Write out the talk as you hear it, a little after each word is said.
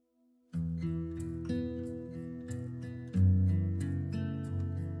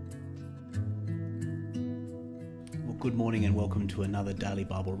Good morning and welcome to another daily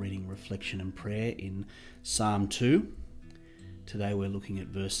Bible reading, reflection and prayer in Psalm 2. Today we're looking at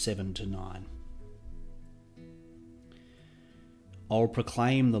verse 7 to 9. I'll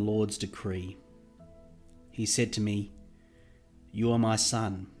proclaim the Lord's decree. He said to me, "You are my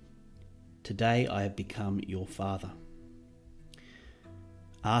son. Today I have become your father.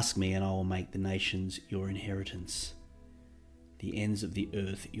 Ask me and I will make the nations your inheritance, the ends of the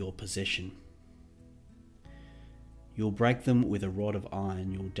earth your possession. You'll break them with a rod of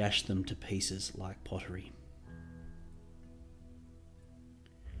iron, you'll dash them to pieces like pottery."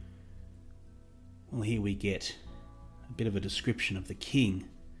 Well, here we get a bit of a description of the king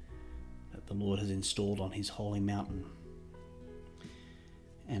that the Lord has installed on his holy mountain.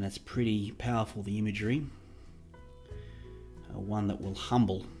 And it's pretty powerful, the imagery. One that will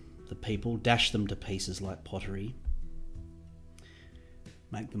humble the people, dash them to pieces like pottery,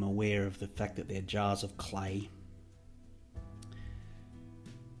 make them aware of the fact that they're jars of clay.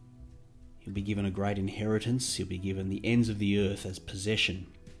 He'll be given a great inheritance. He'll be given the ends of the earth as possession.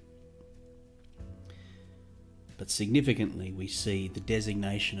 But significantly, we see the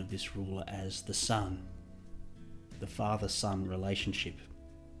designation of this ruler as the Son, the father-son relationship.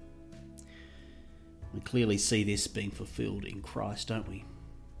 We clearly see this being fulfilled in Christ, don't we?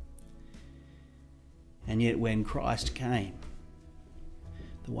 And yet when Christ came,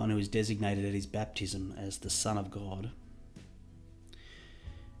 the one who is designated at his baptism as the Son of God,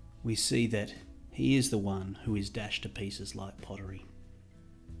 we see that he is the one who is dashed to pieces like pottery.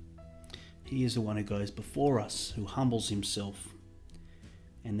 He is the one who goes before us, who humbles himself,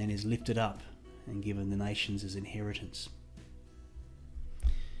 and then is lifted up and given the nations as inheritance.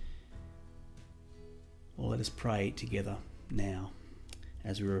 Well, let us pray together now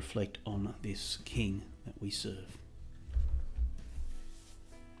as we reflect on this King that we serve.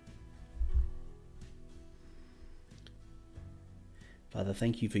 Father,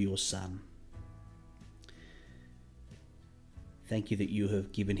 thank you for your Son. Thank you that you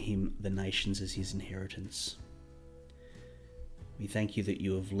have given him the nations as his inheritance. We thank you that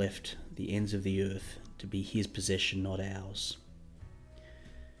you have left the ends of the earth to be his possession, not ours.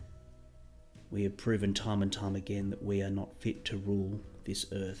 We have proven time and time again that we are not fit to rule this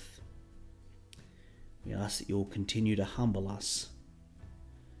earth. We ask that you'll continue to humble us.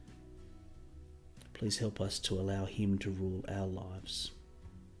 Please help us to allow him to rule our lives.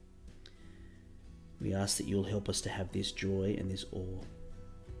 We ask that you'll help us to have this joy and this awe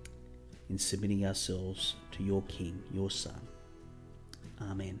in submitting ourselves to your King, your Son.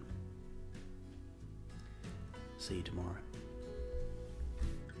 Amen. See you tomorrow.